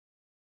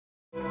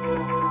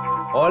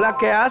Hola,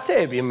 ¿qué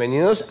hace?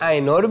 Bienvenidos a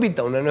En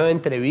órbita, una nueva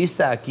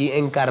entrevista aquí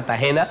en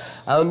Cartagena,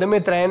 a donde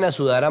me traen a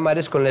sudar a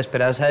mares con la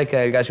esperanza de que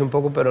adelgace un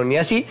poco, pero ni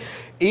así.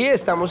 Y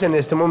estamos en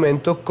este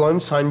momento con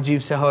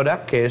Sunjeev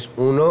Sahota, que es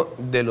uno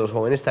de los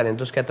jóvenes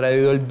talentos que ha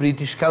traído el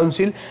British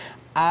Council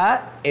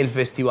a el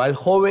Festival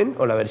Joven,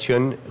 o la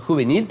versión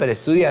juvenil para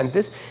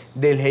estudiantes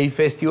del Hey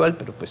Festival,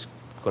 pero pues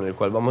con el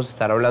cual vamos a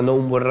estar hablando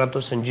un buen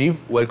rato. Sunjeev,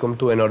 welcome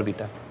to En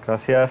órbita.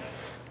 Gracias.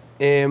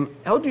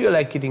 How do you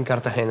like it in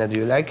Cartagena? Do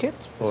you like it?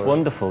 Or? It's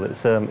wonderful.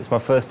 It's my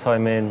first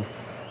time in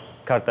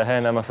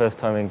Cartagena, my first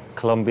time in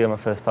Colombia, my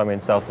first time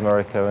in South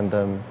America, and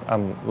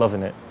I'm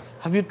loving it.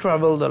 Have you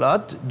traveled a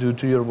lot due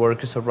to your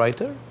work as a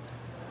writer?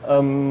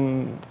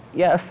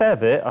 Yeah, a fair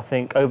bit. I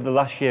think over the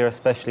last year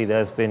especially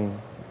there's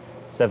been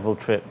several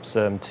trips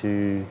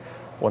to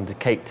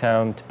Cape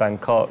Town, to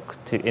Bangkok,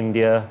 to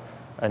India,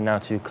 and now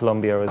to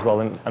Colombia as well.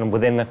 And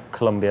within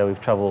Colombia we've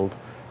travelled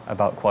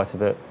about quite a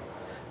bit.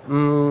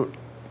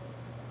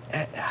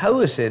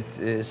 How is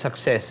it,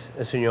 success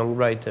as a young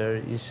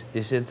writer?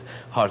 Is it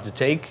hard to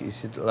take?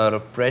 Is it a lot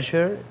of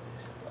pressure?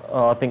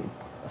 Oh, I think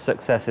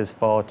success is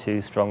far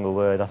too strong a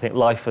word. I think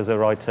life as a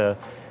writer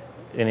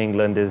in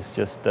England is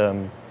just,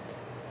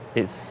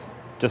 it's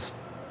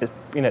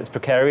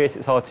precarious.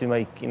 It's hard to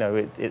make,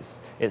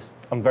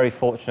 I'm very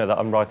fortunate that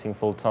I'm writing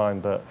full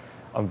time, but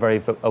I'm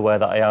very aware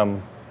that I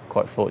am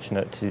quite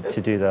fortunate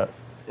to do that.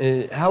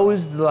 How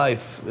is the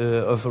life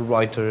of a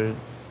writer?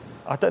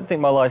 I don't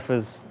think my life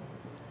has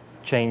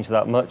changed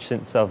that much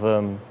since I've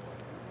been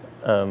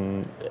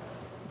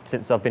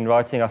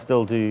writing. I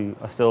still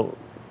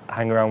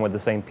hang around with the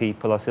same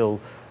people. I still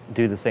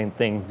do the same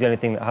things. The only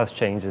thing that has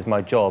changed is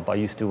my job. I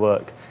used to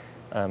work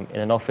in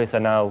an office. I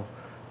now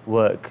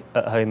work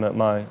at home at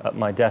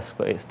my desk,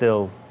 but I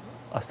still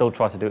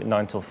try to do it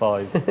 9 till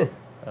 5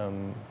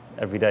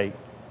 every day.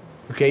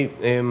 Okay.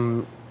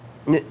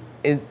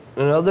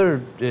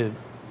 Another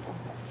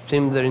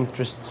thing that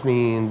interests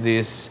me in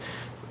this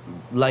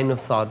line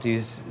of thought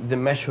is the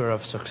measure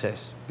of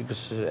success,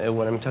 because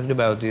what I'm talking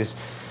about is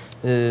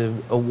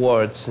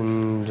awards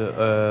and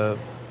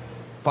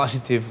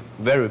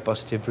very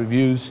positive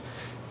reviews,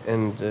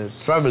 and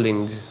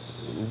traveling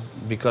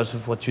because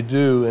of what you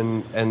do,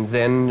 and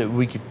then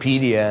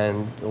Wikipedia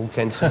and all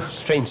kinds of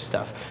strange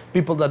stuff.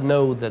 People that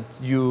know that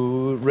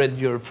you read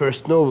your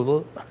first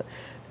novel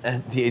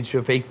at the age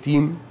of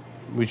 18,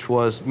 which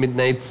was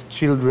Midnight's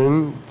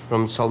Children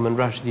from Salman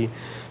Rushdie.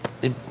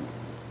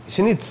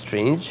 Isn't it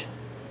strange?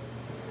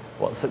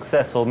 What,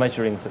 success, or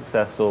measuring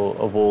success, or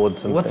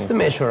awards and What's the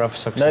measure of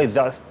success?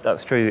 No,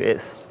 that's true.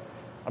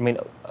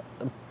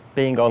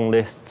 Being on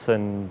lists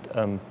and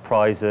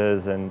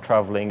prizes and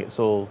travelling, it's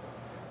all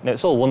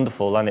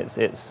wonderful, and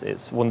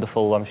it's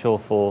wonderful, I'm sure,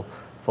 for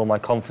my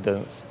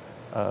confidence.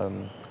 But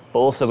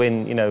also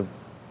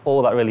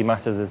all that really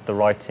matters is the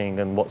writing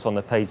and what's on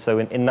the page. So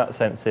in that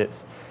sense,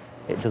 it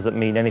doesn't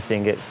mean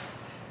anything. It's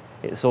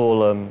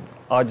all,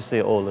 I just see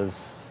it all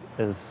as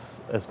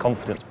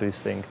confidence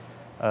boosting.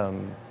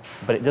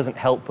 But it doesn't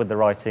help with the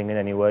writing in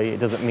any way. It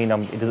doesn't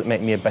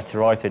make me a better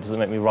writer. It doesn't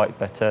make me write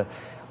better.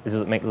 It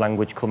doesn't make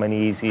language come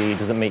any easier. It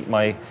doesn't make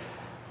my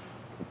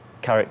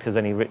characters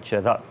any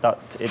richer.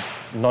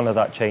 None of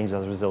that changes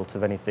as a result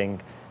of anything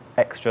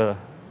extra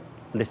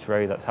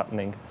literary that's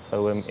happening.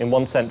 So in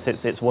one sense,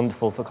 it's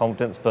wonderful for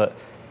confidence, but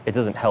it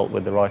doesn't help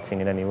with the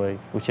writing in any way,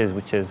 which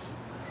is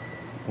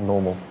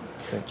normal.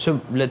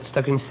 So let's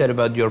talk instead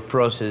about your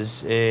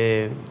process.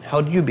 How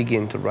do you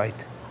begin to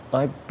write?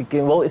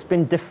 Well, it's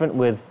been different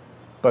with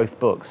both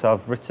books.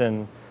 I've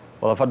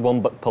had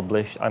one book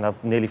published, and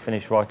I've nearly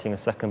finished writing a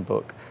second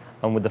book.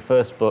 And with the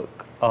first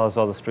book, Ours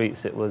Are the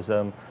Streets, it was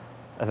a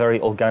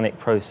very organic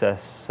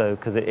process. So,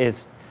 because it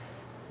is,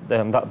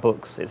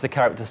 it's a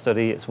character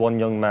study. It's one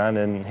young man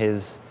and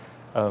his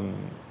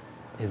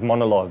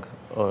monologue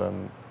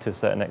to a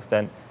certain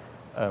extent.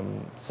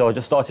 So I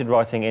just started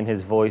writing in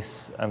his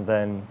voice, and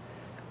then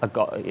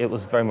it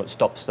was very much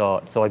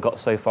stop-start. So I got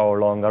so far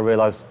along, I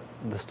realised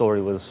the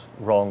story was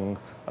wrong.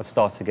 I'd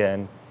start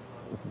again,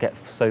 get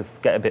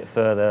a bit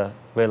further,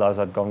 realise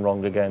I'd gone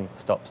wrong again,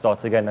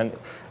 start again, and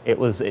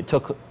it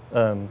took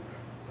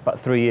about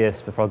 3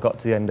 years before I got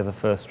to the end of the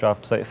first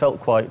draft. So it felt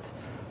quite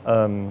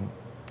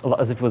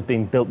as if it was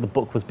being built. The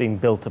book was being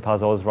built up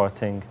as I was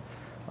writing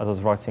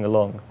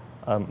along.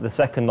 The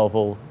second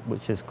novel,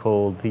 which is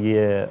called The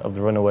Year of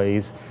the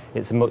Runaways,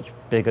 it's a much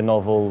bigger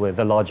novel with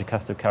a larger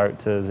cast of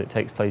characters. It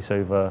takes place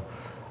over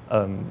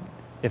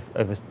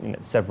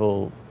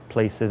several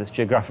places. It's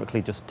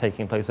geographically just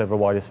taking place over a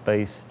wider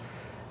space,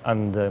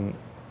 and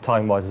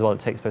time-wise as well,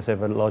 it takes place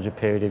over a larger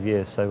period of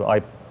years. So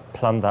I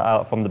planned that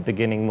out from the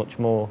beginning much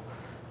more,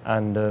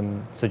 and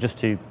so just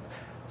to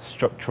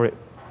structure it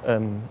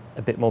a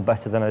bit more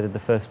better than I did the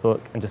first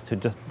book, and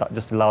that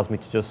just allows me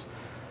to just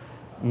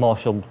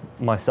marshal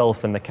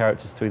myself and the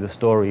characters through the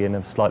story in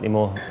a slightly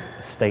more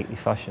stately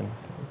fashion.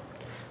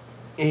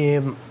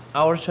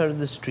 Ours Are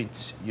the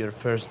Streets, your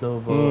first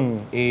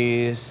novel,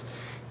 is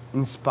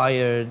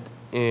inspired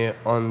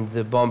on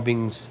the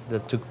bombings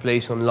that took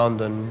place on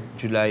London,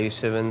 July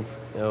 7th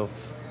of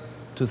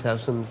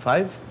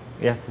 2005.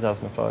 Yeah,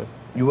 2005.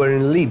 You were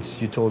in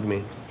Leeds, you told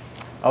me.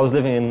 I was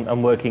living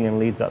and working in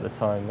Leeds at the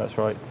time, that's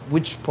right.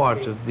 Which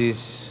part of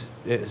this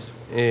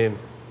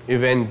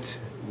event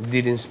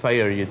did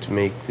inspire you to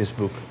make this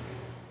book?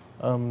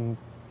 You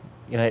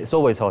know, it's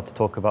always hard to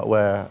talk about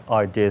where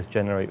ideas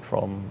generate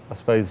from. I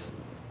suppose,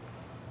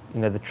 you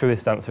know, the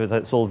truest answer is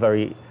that it's all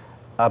very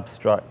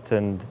abstract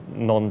and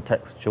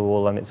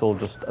non-textual, and it's all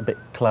just a bit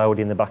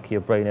cloudy in the back of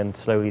your brain, and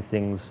slowly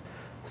things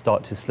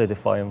start to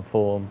solidify and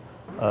form.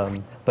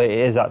 But it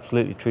is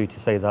absolutely true to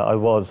say that I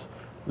was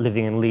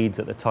living in Leeds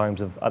at the time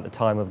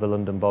of the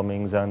London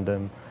bombings,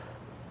 and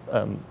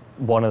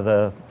one of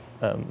the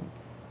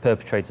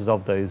perpetrators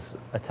of those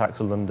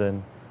attacks on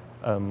London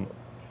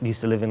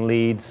used to live in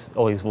Leeds,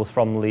 or he was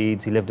from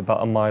Leeds. He lived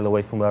about a mile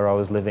away from where I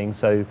was living.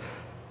 So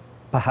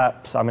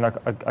perhaps, I mean,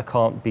 I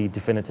can't be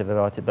definitive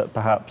about it, but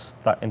perhaps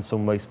that in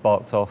some way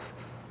sparked off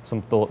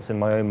some thoughts in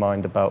my own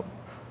mind about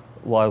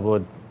why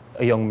would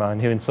a young man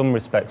who in some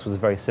respects was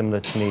very similar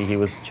to me, he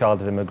was a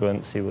child of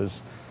immigrants, he was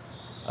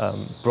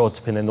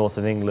brought up in the north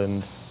of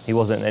England, he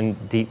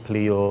wasn't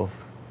deeply or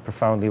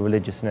profoundly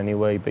religious in any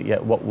way, but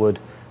yet what would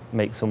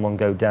make someone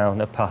go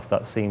down a path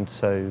that seemed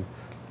so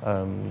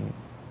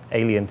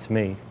alien to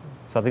me.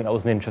 So I think that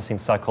was an interesting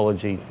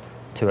psychology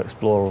to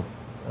explore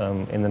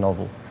in the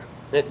novel.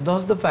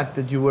 Does the fact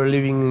that you were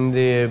living in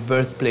the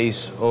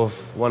birthplace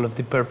of one of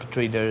the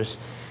perpetrators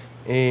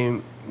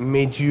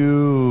made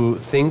you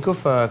think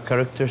of a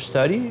character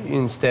study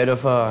instead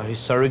of a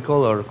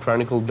historical or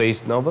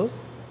chronicle-based novel?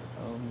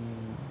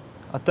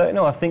 I don't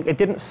know. I think it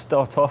didn't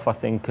start off, I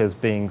think, as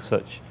being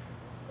such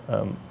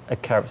a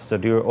character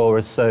study or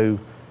as so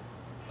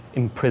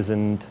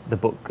imprisoned, the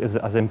book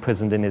as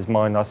imprisoned in his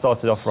mind. I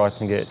started off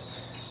writing it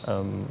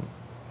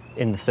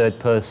in the third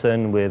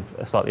person with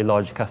a slightly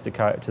larger cast of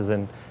characters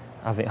and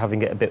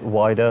having it a bit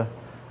wider.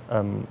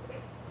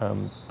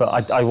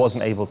 But I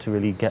wasn't able to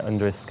really get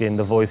under his skin.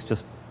 The voice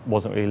just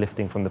wasn't really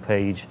lifting from the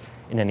page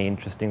in any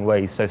interesting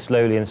way. So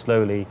slowly and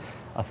slowly,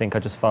 I think I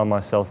just found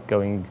myself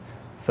going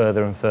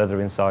further and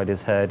further inside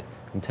his head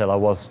until I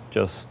was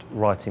just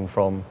writing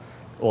from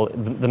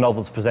the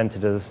novel's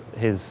presented as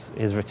his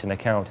written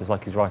account. It's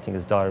like he's writing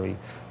his diary.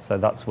 So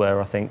that's where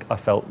I think I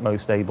felt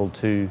most able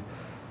to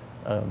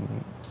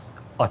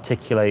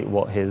articulate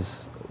what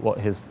his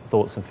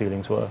thoughts and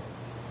feelings were.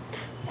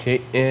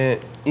 Okay,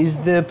 is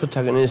the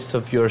protagonist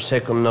of your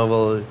second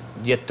novel,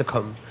 Yet to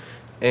Come,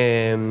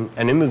 an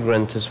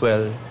immigrant as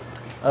well?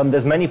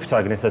 There's many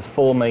protagonists. There's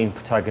 4 main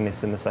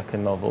protagonists in the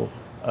second novel.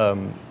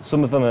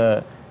 Some of them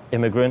are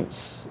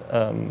immigrants,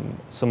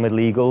 some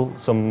illegal,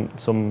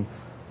 some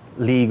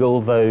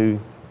legal, though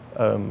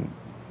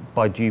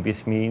by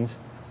dubious means,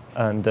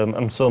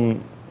 and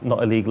some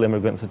not illegal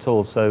immigrants at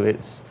all. So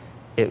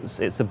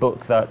it's a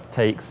book that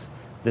takes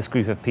this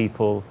group of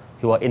people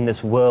who are in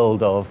this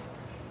world of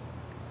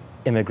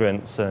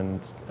immigrants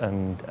and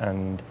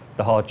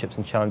the hardships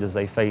and challenges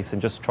they face,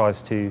 and just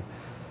tries to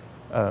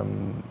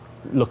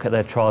look at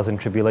their trials and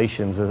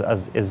tribulations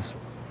as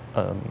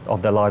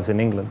of their lives in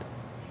England.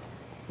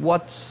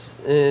 What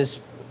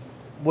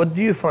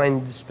do you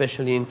find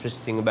especially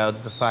interesting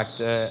about the fact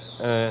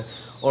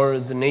or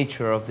the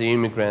nature of the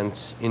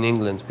immigrants in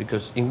England?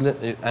 Because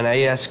England, and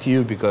I ask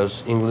you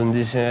because England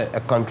is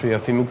a country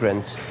of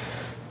immigrants,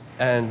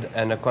 and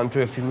a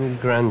country of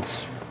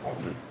immigrants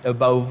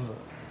above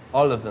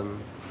all of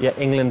them. Yeah,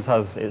 England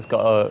it's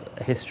got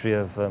a history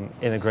of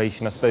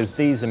immigration. I suppose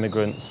these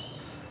immigrants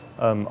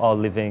are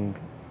living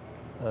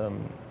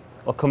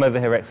or come over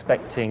here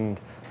expecting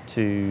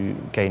to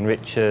gain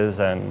riches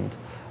and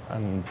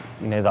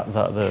you know that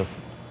the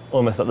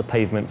almost like the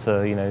pavements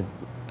are, you know,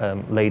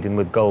 laden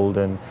with gold,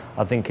 and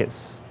I think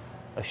it's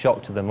a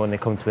shock to them when they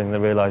come to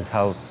England. They realise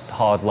how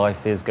hard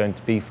life is going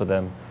to be for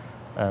them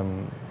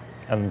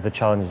and the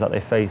challenges that they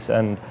face.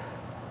 And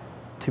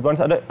to be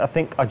honest, I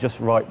think I just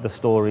write the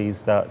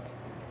stories that,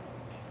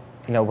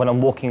 you know, when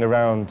I'm walking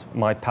around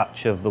my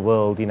patch of the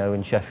world, you know,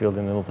 in Sheffield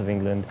in the north of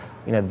England,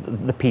 you know,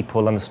 the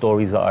people and the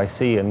stories that I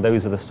see, and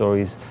those are the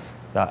stories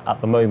that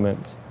at the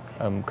moment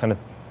kind of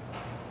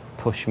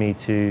push me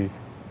to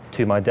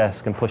my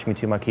desk and push me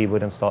to my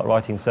keyboard and start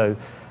writing. So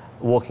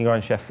walking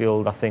around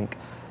Sheffield, I think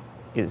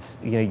it's,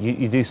 you know,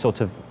 you do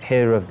sort of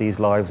hear of these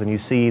lives and you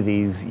see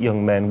these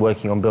young men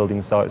working on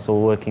building sites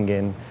or working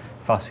in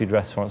fast food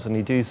restaurants, and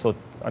you do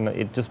and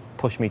it just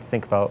pushed me to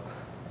think about,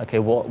 okay,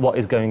 what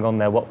is going on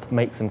there? What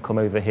makes them come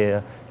over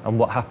here, and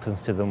what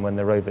happens to them when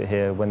they're over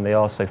here, when they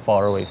are so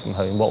far away from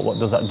home? What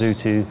does that do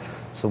to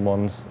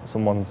someone's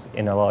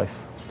inner life?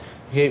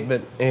 Okay,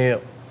 but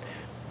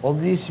all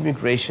this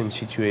immigration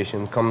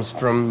situation comes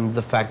from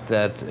the fact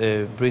that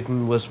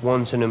Britain was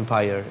once an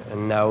empire,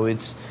 and now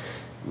it's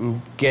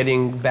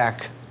getting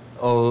back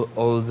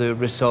all the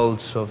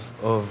results of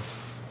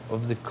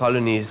the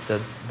colonies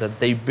that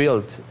they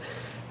built,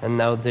 and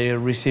now they are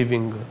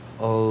receiving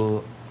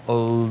all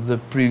the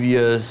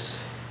previous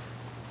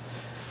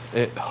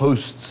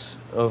hosts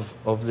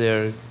of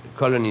their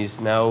colonies.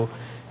 Now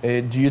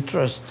Do you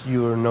trust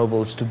your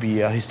novels to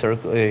be a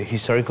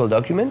historical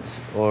documents,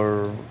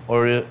 or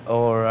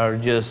are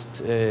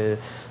just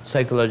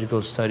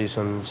psychological studies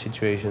on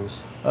situations?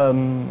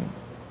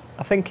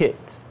 I think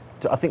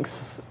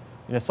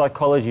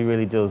psychology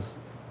really does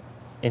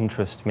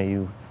interest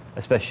me,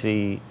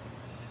 especially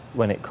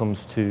when it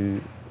comes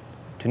to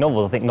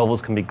novels. I think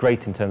novels can be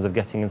great in terms of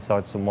getting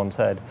inside someone's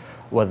head,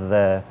 whether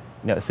they're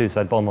a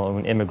suicide bomber or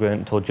an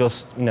immigrant, or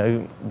just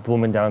the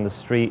woman down the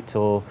street,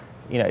 or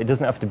it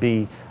doesn't have to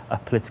be a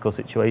political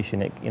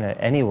situation.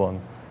 Anyone,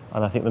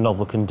 and I think the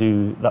novel can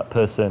do that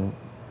person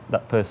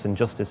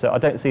justice. So I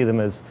don't see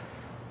them as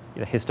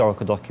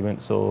historical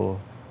documents or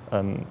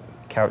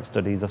character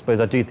studies. I suppose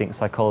I do think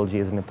psychology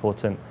is an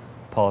important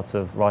part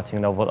of writing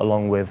a novel,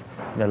 along with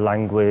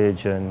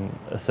language and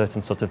a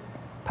certain sort of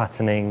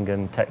patterning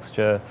and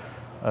texture.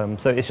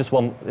 So it's just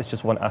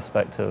one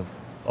aspect of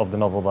the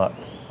novel that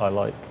I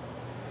like.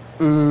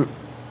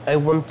 I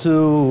want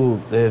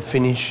to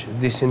finish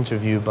this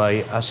interview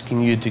by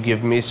asking you to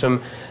give me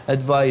some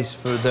advice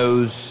for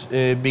those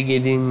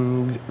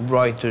beginning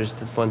writers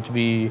that want to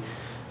be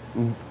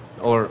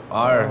or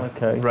are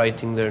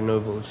writing their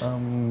novels.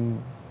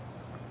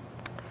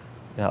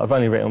 I've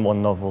only written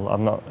one novel.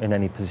 I'm not in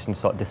any position to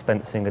start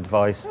dispensing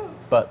advice,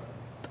 but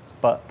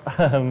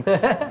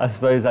I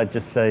suppose I'd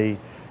just say,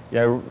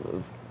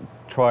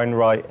 try and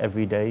write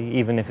every day,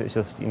 even if it's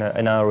just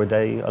an hour a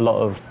day. A lot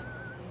of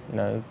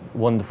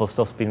wonderful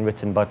stuff's been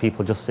written by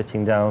people just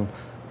sitting down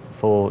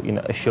for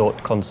a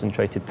short,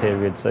 concentrated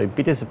period. So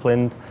be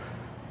disciplined,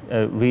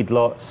 read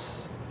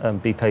lots,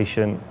 be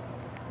patient,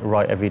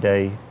 write every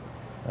day,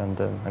 and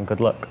good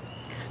luck.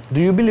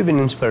 Do you believe in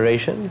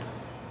inspiration?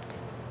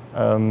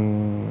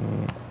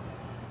 Well,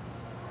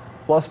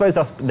 I suppose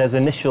there's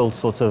an initial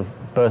sort of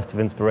burst of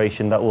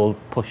inspiration that will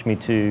push me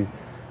to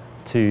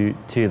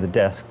the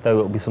desk, though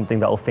it'll be something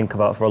that I'll think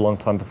about for a long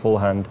time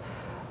beforehand.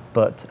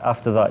 But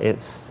after that,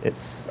 it's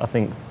I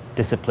think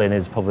discipline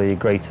is probably a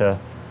greater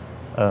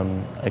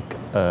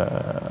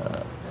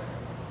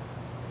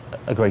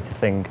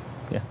thing.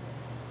 Yeah.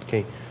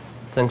 Okay,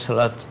 thanks a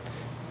lot.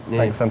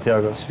 Thanks,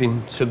 Santiago. It's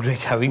been so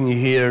great having you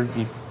here.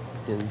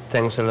 And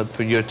thanks a lot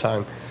for your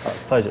time.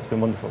 It's a pleasure. It's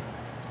been wonderful.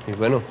 Y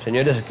bueno,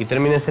 señores, aquí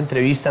termina esta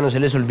entrevista. No se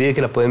les olvide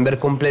que la pueden ver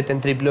completa en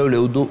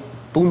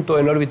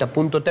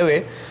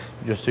www.enorbita.tv.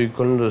 Yo estoy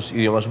con los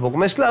idiomas un poco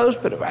mezclados,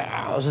 pero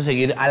vamos a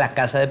seguir a la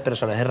casa de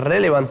personajes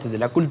relevantes de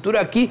la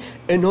cultura aquí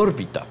en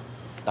órbita.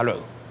 Hasta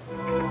luego.